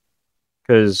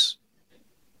 because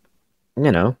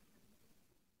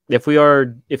if we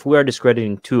are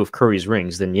discrediting 2 of Curry's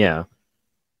rings, then yeah,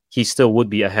 he still would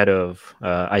be ahead of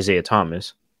Isaiah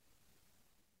Thomas.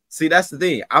 See, that's the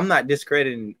thing. I'm not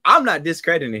discrediting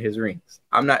his rings.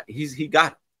 He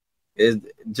got it.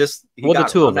 The 2 of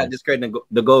them. I'm not discrediting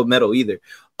the gold medal either.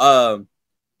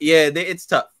 It's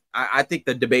tough. I think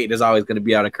the debate is always going to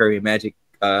be out of Curry and Magic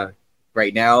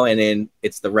right now, and then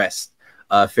it's the rest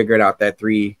figuring out that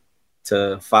 3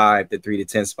 to 5, the 3 to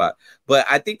 10 spot. But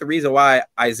I think the reason why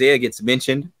Isaiah gets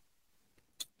mentioned,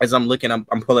 as I'm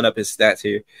pulling up his stats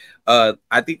here.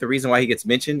 I think the reason why he gets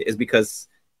mentioned is because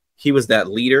he was that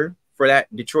leader for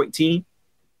that Detroit team.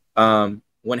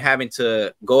 When having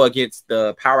to go against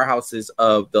the powerhouses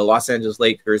of the Los Angeles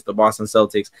Lakers, the Boston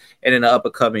Celtics, and then the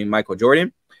up-and-coming Michael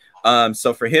Jordan.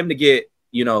 So for him to get,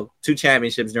 2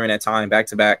 championships during that time,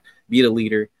 back-to-back, be the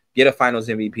leader, get a Finals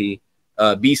MVP,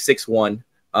 be 6'1",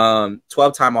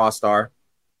 12-time All-Star,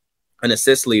 an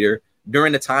assist leader,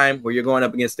 during the time where you're going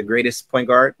up against the greatest point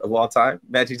guard of all time,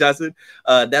 Magic Johnson,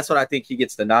 that's what I think he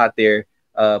gets the nod there.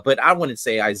 But I wouldn't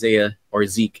say Isaiah or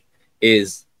Zeke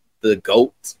is the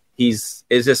GOAT. It's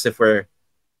just if we're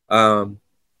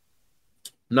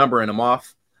numbering them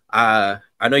off. I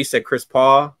know you said Chris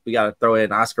Paul. We got to throw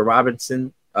in Oscar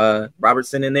Robertson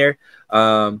in there.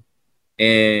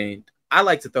 And I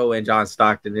like to throw in John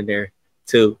Stockton in there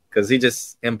too, because he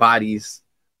just embodies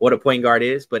what a point guard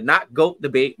is, but not GOAT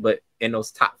debate, but in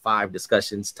those top 5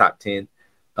 discussions, top 10,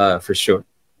 for sure.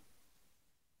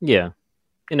 Yeah.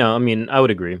 I mean, I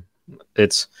would agree.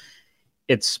 It's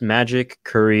Magic,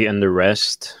 Curry, and the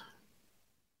rest.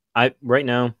 Right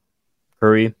now,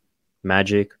 Curry,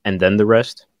 Magic, and then the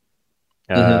rest.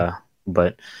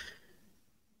 But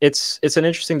it's an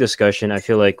interesting discussion. I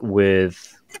feel like with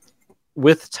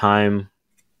time,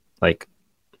 like,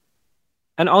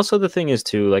 and also the thing is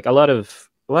too, like a lot of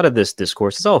this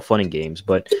discourse, it's all fun and games,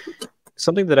 but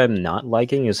something that I'm not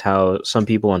liking is how some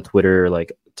people on Twitter are,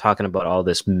 like, talking about all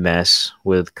this mess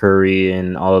with Curry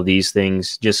and all of these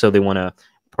things just so they want to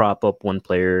prop up one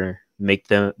player, make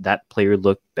that player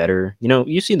look better.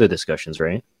 You've seen the discussions,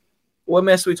 right? What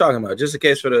mess are we talking about? Just in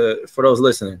case for those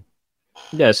listening.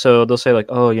 Yeah, so they'll say like,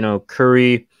 oh,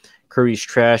 Curry's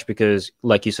trash because,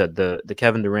 like you said, the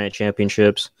Kevin Durant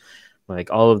championships,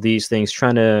 like all of these things,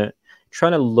 trying to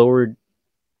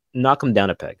knock him down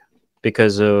a peg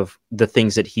because of the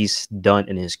things that he's done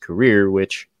in his career,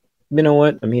 which, you know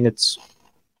what? I mean,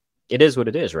 it is what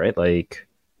it is, right? Like,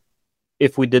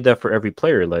 if we did that for every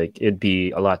player, like, it'd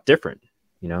be a lot different,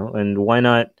 and why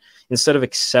not, instead of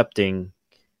accepting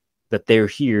that they're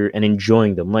here and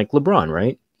enjoying them, like LeBron,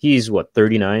 right? He's what,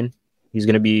 39? He's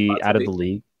going to be out of the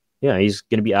league. Yeah, he's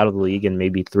going to be out of the league in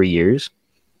maybe 3 years.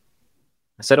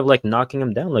 Instead of like knocking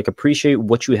him down, like, appreciate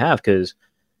what you have, because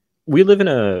we live in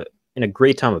a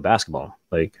great time of basketball.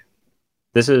 Like,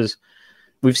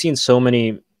 we've seen so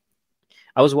many.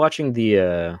 I was watching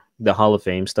the Hall of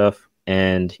Fame stuff,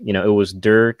 and it was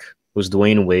Dirk, it was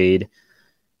Dwayne Wade,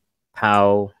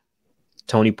 Powell,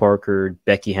 Tony Parker,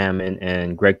 Becky Hammond,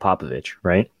 and Greg Popovich,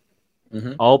 right?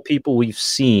 Mm-hmm. All people we've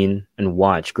seen and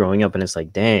watched growing up, and it's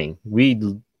like, dang, we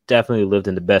definitely lived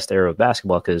in the best era of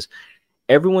basketball, because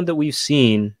everyone that we've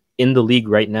seen in the league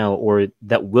right now, or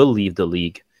that will leave the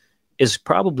league, is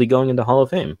probably going into Hall of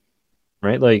Fame,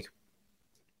 right? Like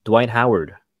Dwight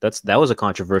Howard, that was a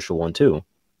controversial one too.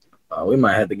 We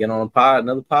might have to get on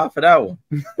another pod for that one.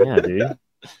 Yeah, dude,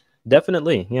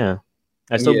 definitely. Yeah,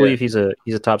 I still believe he's a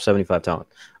top 75 talent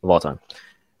of all time.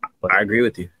 But I agree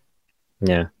with you.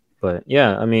 Yeah. But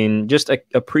yeah, I mean, just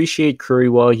appreciate Curry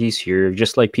while he's here,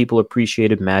 just like people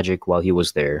appreciated Magic while he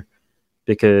was there,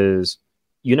 because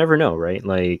you never know, right?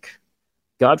 Like,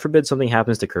 God forbid something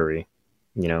happens to Curry,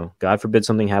 God forbid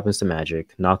something happens to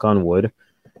Magic, knock on wood,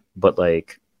 but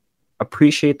like,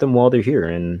 appreciate them while they're here.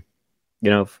 And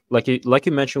like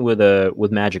you mentioned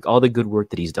with Magic, all the good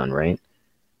work that he's done, right?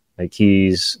 Like,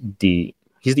 he's the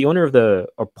owner of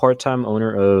a part-time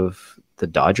owner of the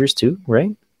Dodgers too,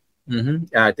 right? Mm-hmm.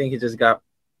 Yeah, I think he just got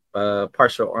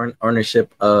partial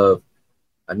ownership of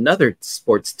another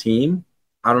sports team.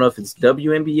 I don't know if it's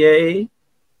WNBA.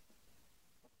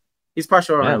 He's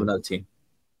partial owner of another team.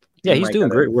 Yeah, he's doing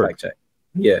great work. Check.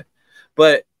 Yeah,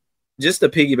 but just to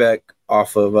piggyback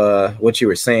off of what you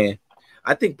were saying,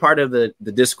 I think part of the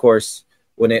discourse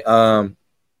when it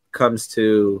comes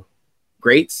to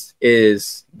greats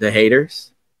is the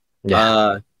haters.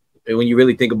 Yeah. When you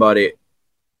really think about it,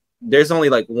 there's only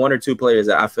like 1 or 2 players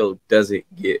that I feel doesn't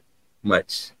get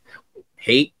much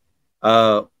hate.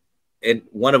 And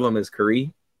one of them is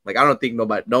Kareem. Like, I don't think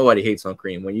nobody hates on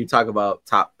Kareem. When you talk about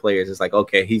top players, it's like,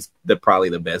 okay, he's probably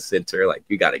the best center. Like,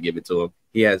 you got to give it to him.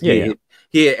 He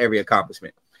hit every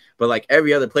accomplishment. But like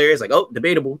every other player is like, oh,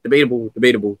 debatable.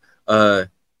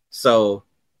 So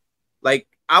like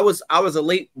I was a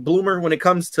late bloomer when it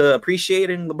comes to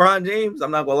appreciating LeBron James.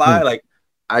 I'm not gonna lie. Like,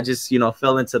 I just,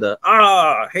 fell into the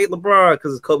hate LeBron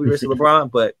because it's Kobe versus LeBron.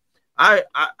 But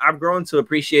I've grown to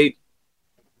appreciate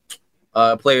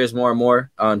players more and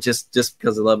more, just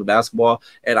because of love of basketball.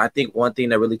 And I think one thing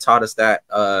that really taught us that,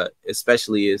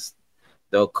 especially, is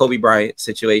the Kobe Bryant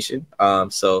situation.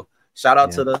 So shout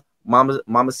out to the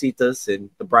Mamacitas and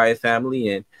the Bryant family.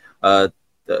 And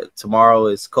tomorrow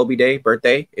is Kobe Day,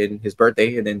 birthday, and his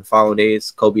birthday, and then the following day is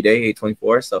Kobe Day,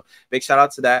 8/24. So big shout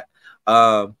out to that.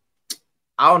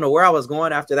 I don't know where I was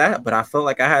going after that, but I felt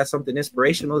like I had something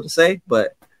inspirational to say,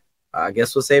 but I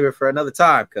guess we'll save it for another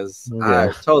time, because I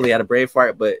totally had a brain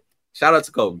fart. But shout out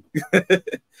to Kobe.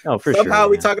 Oh, for Somehow sure.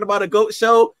 we talking about a GOAT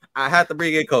show. I had to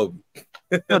bring in Kobe.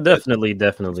 No,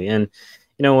 definitely. And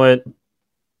you know what?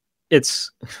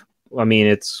 It's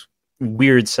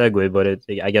weird segue, but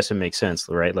I guess it makes sense,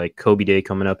 right? Like Kobe Day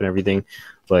coming up and everything.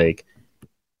 Like,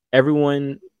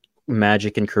 everyone,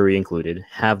 Magic and Curry included,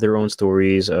 have their own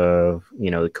stories of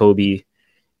Kobe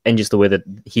and just the way that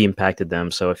he impacted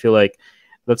them. So I feel like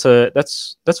that's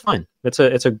fine. It's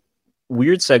a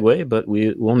weird segue, but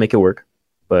we'll make it work.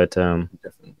 But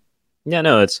yeah,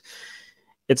 no,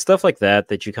 it's stuff like that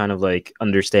that you kind of like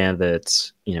understand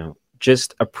that,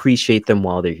 just appreciate them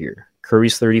while they're here.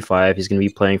 Curry's 35. He's going to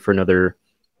be playing for another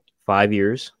 5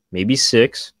 years, maybe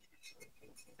 6.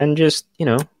 And just,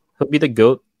 he'll be the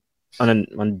GOAT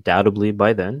undoubtedly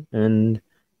by then, and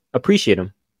appreciate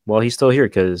him while he's still here,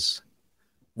 because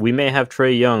we may have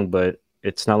Trae Young, but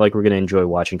it's not like we're going to enjoy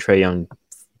watching Trae Young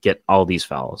get all these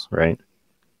fouls, right?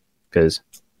 Because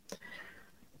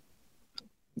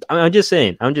I'm just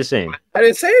saying. I didn't say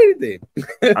anything.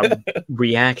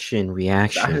 Reaction.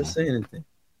 I didn't say anything.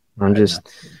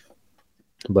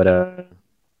 But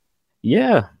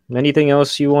yeah. Anything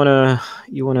else you wanna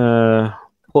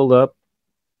pull up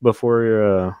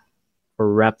before we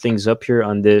wrap things up here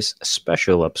on this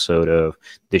special episode of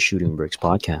the Shooting Bricks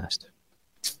podcast?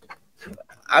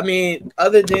 I mean,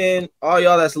 other than all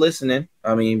y'all that's listening,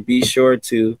 I mean, be sure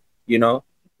to,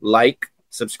 like,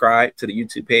 subscribe to the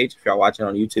YouTube page if y'all watching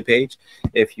on the YouTube page.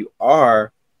 If you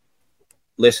are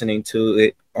listening to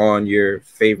it on your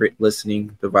favorite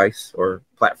listening device or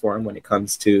platform when it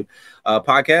comes to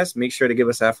podcasts, make sure to give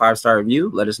us that 5-star review.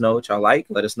 Let us know what y'all like.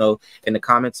 Let us know in the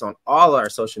comments on all our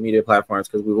social media platforms,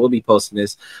 because we will be posting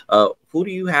this. Who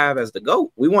do you have as the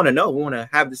GOAT? We want to know. We want to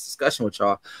have this discussion with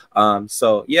y'all.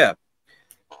 So yeah.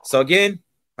 So again,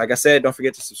 like I said, don't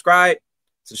forget to subscribe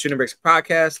to the Shooting Bricks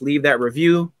podcast. Leave that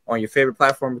review on your favorite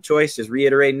platform of choice. Just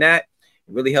reiterating that.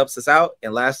 It really helps us out.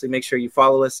 And lastly, make sure you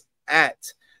follow us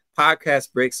at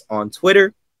Podcast Bricks on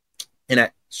Twitter and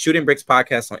at Shooting Bricks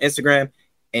Podcast on Instagram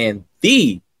and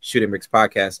the Shooting Bricks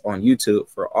Podcast on YouTube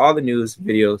for all the news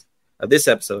videos of this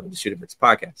episode of the Shooting Bricks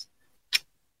Podcast.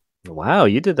 Wow,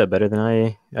 you did that better than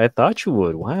I thought you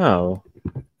would. Wow.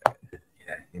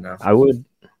 Yeah,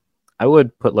 I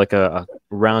would put like a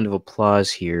round of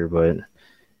applause here, but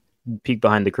peek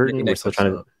behind the curtain. We're still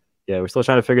trying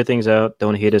to figure things out.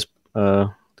 Don't hate us,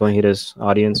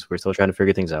 audience. We're still trying to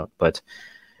figure things out. But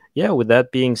yeah, with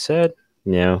that being said,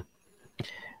 I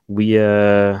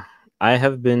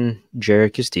have been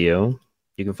Jared Castillo.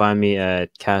 You can find me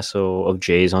at Castle of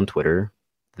Jays on Twitter.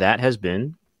 That has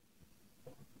been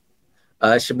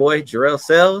it's your boy Jarrell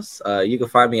Sells. You can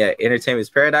find me at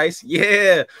Entertainment's Paradise.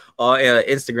 Yeah, on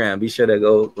Instagram. Be sure to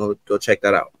go check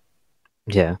that out.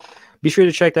 Yeah, be sure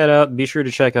to check that out. Be sure to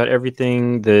check out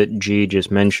everything that G just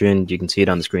mentioned. You can see it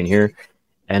on the screen here,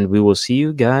 and we will see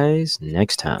you guys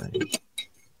next time.